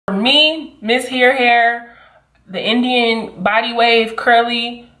For me, Miss Hair, the Indian body wave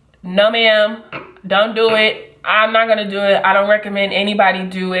curly, no ma'am, don't do it. I'm not gonna do it. I don't recommend anybody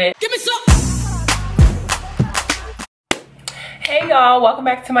do it. Give me some. Hey y'all, welcome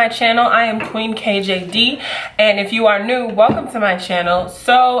back to my channel. I am Queen KJD, and if you are new, welcome to my channel.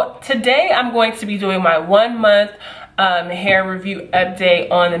 So today I'm going to be doing my 1 month hair review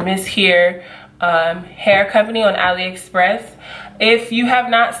update on the Miss Hair hair company on AliExpress. If you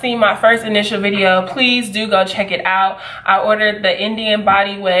have not seen my first initial video, please do go check it out. I ordered the Indian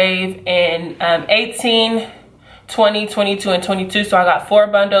body wave in 18, 20, 22, and 22, so I got 4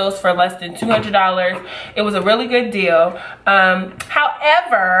 bundles for less than $200. It was a really good deal.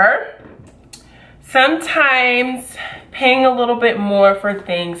 However, sometimes paying a little bit more for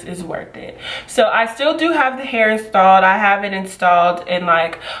things is worth it. So I still do have the hair installed. I have it installed in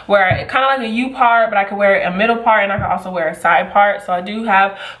like where kind of like a U part, but I can wear a middle part and I can also wear a side part. So I do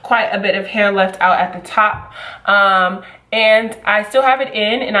have quite a bit of hair left out at the top. And I still have it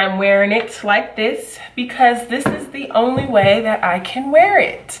in, and I'm wearing it like this because this is the only way that I can wear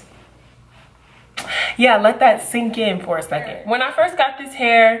it. Yeah, let that sink in for a second. When I first got this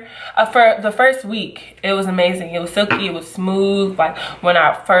hair, for the first week, it was amazing. It was silky, it was smooth. Like when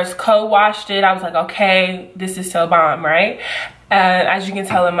I first co-washed it, I was like, okay, this is so bomb, right? As you can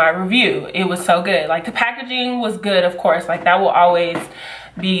tell in my review, it was so good. Like the packaging was good, of course. Like that will always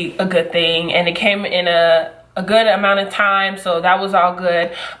be a good thing. And it came in a good amount of time, so that was all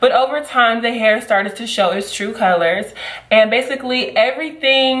good. But over time, the hair started to show its true colors. And basically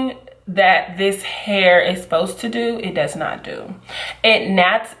everything that this hair is supposed to do, it does not do. It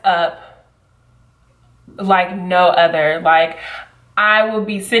gnats up like no other. Like I will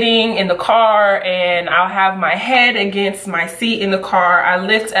be sitting in the car and I'll have my head against my seat in the car. I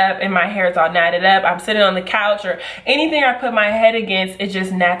lift up and my hair is all knotted up. I'm sitting on the couch or anything I put my head against, it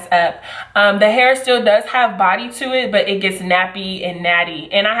just gnats up. The hair still does have body to it, but it gets nappy and natty.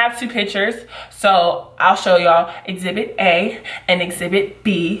 And I have 2 pictures, so I'll show y'all Exhibit A and Exhibit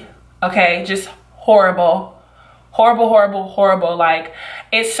B. Okay, just horrible. Horrible, horrible, horrible. Like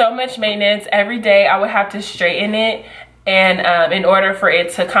it's so much maintenance. Every day I would have to straighten it, and in order for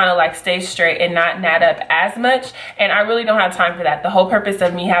it to kind of like stay straight and not gnat up as much. And I really don't have time for that. The whole purpose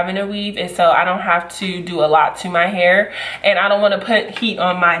of me having a weave is so I don't have to do a lot to my hair, and I don't want to put heat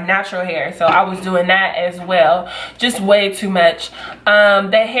on my natural hair. So I was doing that as well, just way too much.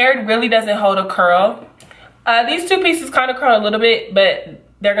 The hair really doesn't hold a curl. These 2 pieces kind of curl a little bit, but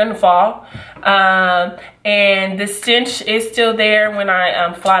they're gonna fall. And the stench is still there when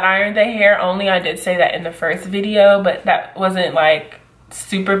I flat ironed the hair. Only I did say that in the first video, but that wasn't like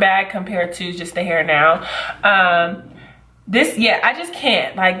super bad compared to just the hair now. Yeah, I just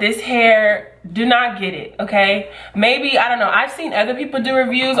can't. Like this hair, do not get it, okay? Maybe, I don't know. I've seen other people do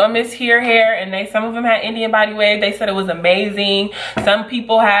reviews on Miss Hair and some of them had Indian body wave. They said it was amazing. Some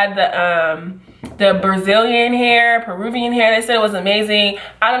people had the Brazilian hair, Peruvian hair. They said it was amazing.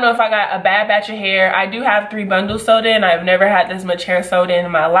 I don't know if I got a bad batch of hair. I do have 3 bundles sewed in. I've never had this much hair sewed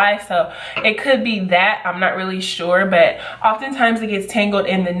in my life, so it could be that. I'm not really sure, but oftentimes it gets tangled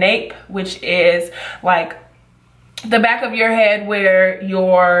in the nape, which is like the back of your head where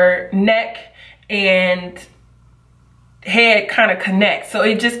your neck and head kind of connect. So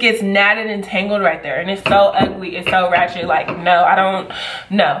it just gets knotted and tangled right there, and it's so ugly, it's so ratchet. Like no, I don't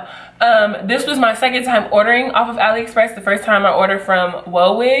know. This was my 2nd time ordering off of AliExpress. The first time I ordered from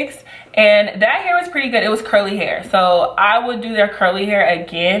Woe Wigs, and that hair was pretty good. It was curly hair, so I would do their curly hair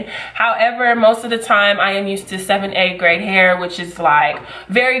again. However, most of the time I am used to 7A grade hair, which is like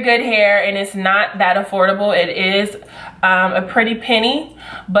very good hair, and it's not that affordable. It is a pretty penny,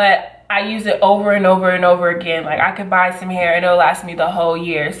 but I use it over and over and over again. Like I could buy some hair and it'll last me the whole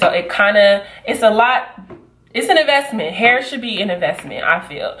year. So it's a lot. It's an investment. Hair should be an investment, I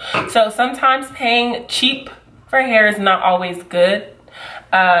feel. So sometimes paying cheap for hair is not always good.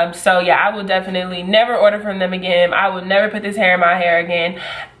 So yeah, I will definitely never order from them again. I will never put this hair in my hair again.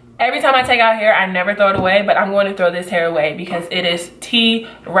 Every time I take out hair, I never throw it away, but I'm going to throw this hair away because it is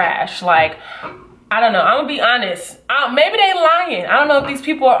T-rash. Like, I don't know. I'm gonna be honest. Maybe they lying. I don't know if these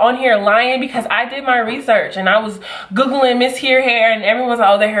people are on here lying, because I did my research and I was Googling Miss Hair and everyone was like,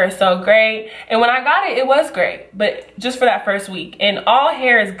 oh, their hair is so great. And when I got it, it was great, but just for that first week. And all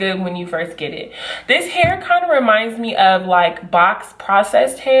hair is good when you first get it. This hair kind of reminds me of like box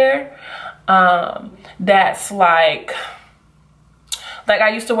processed hair. That's like I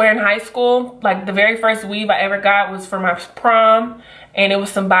used to wear in high school. Like the very first weave I ever got was for my prom, and it was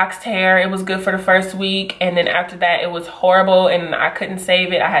some boxed hair. It was good for the first week, and then after that it was horrible and I couldn't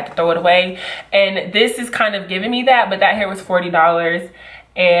save it. I had to throw it away. And this is kind of giving me that, but that hair was $40,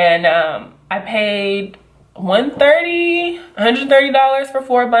 and I paid $130 for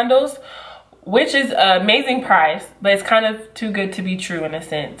 4 bundles, which is an amazing price, but it's kind of too good to be true in a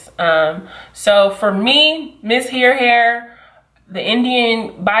sense. So for me, Miss Here hair, the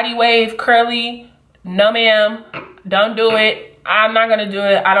Indian body wave curly, no ma'am, don't do it. I'm not gonna do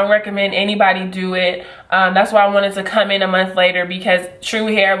it. I don't recommend anybody do it. That's why I wanted to come in a month later, because true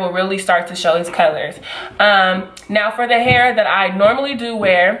hair will really start to show its colors. Now for the hair that I normally do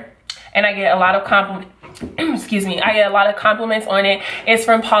wear, and I get a lot of compliments, excuse me, I get a lot of compliments on it. It's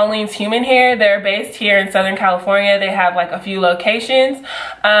from Pauline's Human Hair. They're based here in Southern California. They have like a few locations,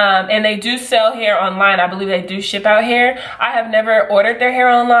 and they do sell hair online. I believe they do ship out hair. I have never ordered their hair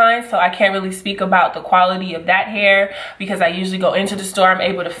online, so I can't really speak about the quality of that hair, because I usually go into the store. I'm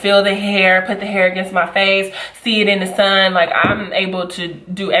able to feel the hair, put the hair against my face, see it in the sun. Like, I'm able to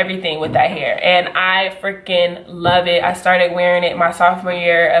do everything with that hair, and I freaking love it. I started wearing it my sophomore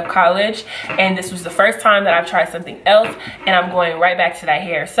year of college, and this was the first time that I've tried something else, and I'm going right back to that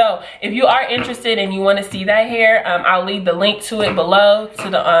hair. So if you are interested and you want to see that hair, I'll leave the link to it below, to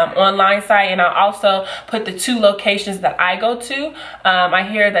the online site, and I'll also put the 2 locations that I go to. I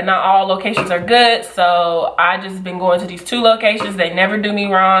hear that not all locations are good, so I just been going to these 2 locations. They never do me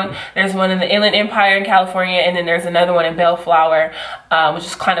wrong. There's one in the Inland Empire in California, and then there's another one in Bellflower, which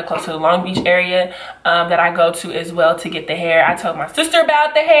is kind of close to the Long Beach area, that I go to as well to get the hair. I told my sister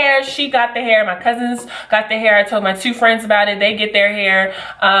about the hair. She got the hair. My cousins got the hair. I told my 2 friends about it. They get their hair.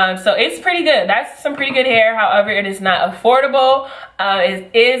 So it's pretty good. That's some pretty good hair. However, it is not affordable.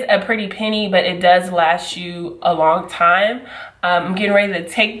 It is a pretty penny, but it does last you a long time. I'm getting ready to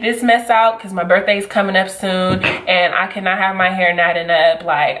take this mess out because my birthday is coming up soon, and I cannot have my hair knotted up.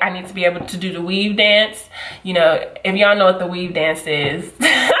 Like, I need to be able to do the weave dance. You know, if y'all know what the weave dance is,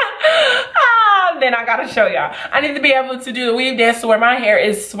 then I gotta show y'all. I need to be able to do the weave dance to where my hair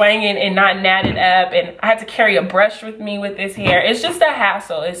is swinging and not knotted up, and I have to carry a brush with me with this hair. It's just a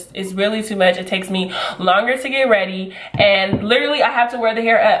hassle. It's really too much. It takes me longer to get ready, and literally I have to wear the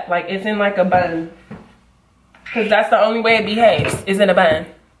hair up. Like, it's in like a bun, because that's the only way it behaves, is in a bun.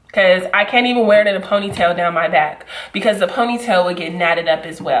 Because I can't even wear it in a ponytail down my back, because the ponytail would get knotted up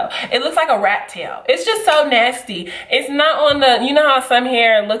as well. It looks like a rat tail. It's just so nasty. It's not on the, you know how some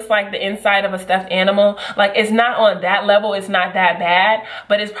hair looks like the inside of a stuffed animal? Like, it's not on that level. It's not that bad,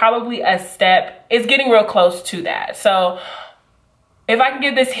 but it's probably a step. It's getting real close to that. So if I can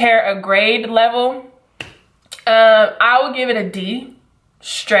give this hair a grade level, I would give it a D,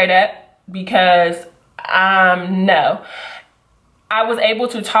 straight up, because no. I was able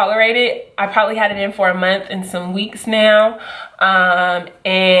to tolerate it. I probably had it in for a month and some weeks now,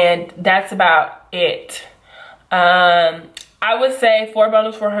 and that's about it. I would say 4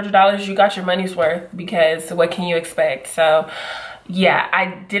 bundles for $100, you got your money's worth, because what can you expect? So yeah, I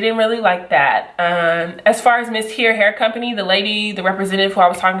didn't really like that. As far as Miss Here Hair Company, the lady, the representative who I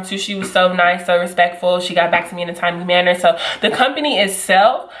was talking to, she was so nice, so respectful. She got back to me in a timely manner. So the company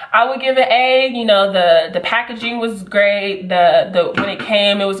itself, I would give it A. You know, the packaging was great. When it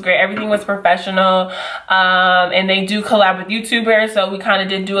came, it was great. Everything was professional. And they do collab with YouTubers, so we kind of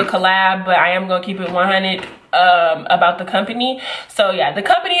did do a collab, but I am gonna keep it 100 about the company. So yeah, the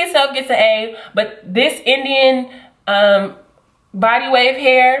company itself gets an A, but this Indian body wave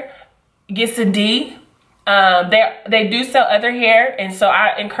hair gets a D. They do sell other hair, and so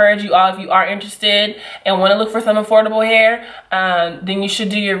I encourage you all, if you are interested and want to look for some affordable hair, then you should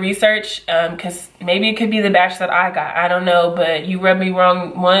do your research, because maybe it could be the batch that I got. I don't know, but you rubbed me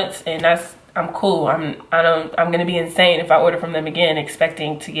wrong once, and I'm cool. I'm gonna be insane if I order from them again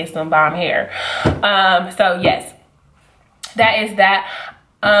expecting to get some bomb hair. So yes, that is that.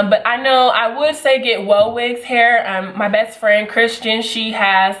 But I know I would say get Woe Wigs hair. My best friend Christian, she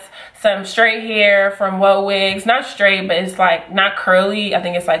has some straight hair from Woe Wigs. Not straight, but it's like not curly. I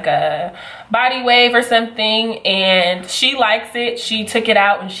think it's like a body wave or something, and she likes it. She took it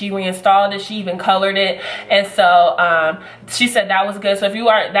out and she reinstalled it. She even colored it, and so she said that was good. So if you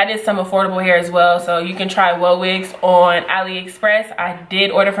are, that is some affordable hair as well. So you can try Woe Wigs on AliExpress. I did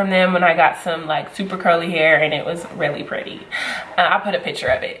order from them when I got some like super curly hair, and it was really pretty. I'll put a picture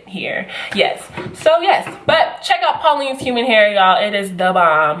of it here. Yes, so yes, but check out Pauline's Human Hair, y'all. It is the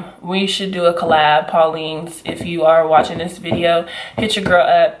bomb. We should do a collab, Pauline's. If you are watching this video, hit your girl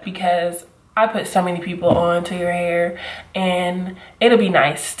up, because I put so many people onto your hair, and it'll be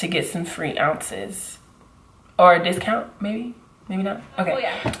nice to get some free ounces or a discount, maybe not. Okay. Oh,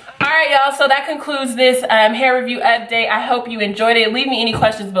 yeah. All right, y'all, so that concludes this hair review update. I hope you enjoyed it. Leave me any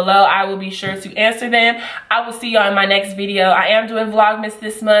questions below. I will be sure to answer them. I will see y'all in my next video. I am doing Vlogmas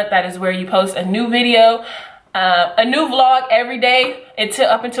this month. That is where you post a new video a new vlog every day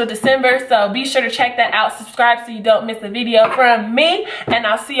up until December. So be sure to check that out. Subscribe so you don't miss a video from me. And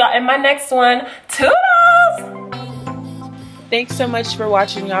I'll see y'all in my next one. Toodles! Thanks so much for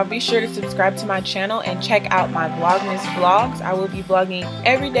watching, y'all. Be sure to subscribe to my channel and check out my Vlogmas vlogs. I will be vlogging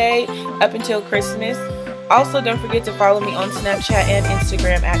every day up until Christmas. Also, don't forget to follow me on Snapchat and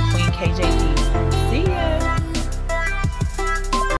Instagram at QueenKJD.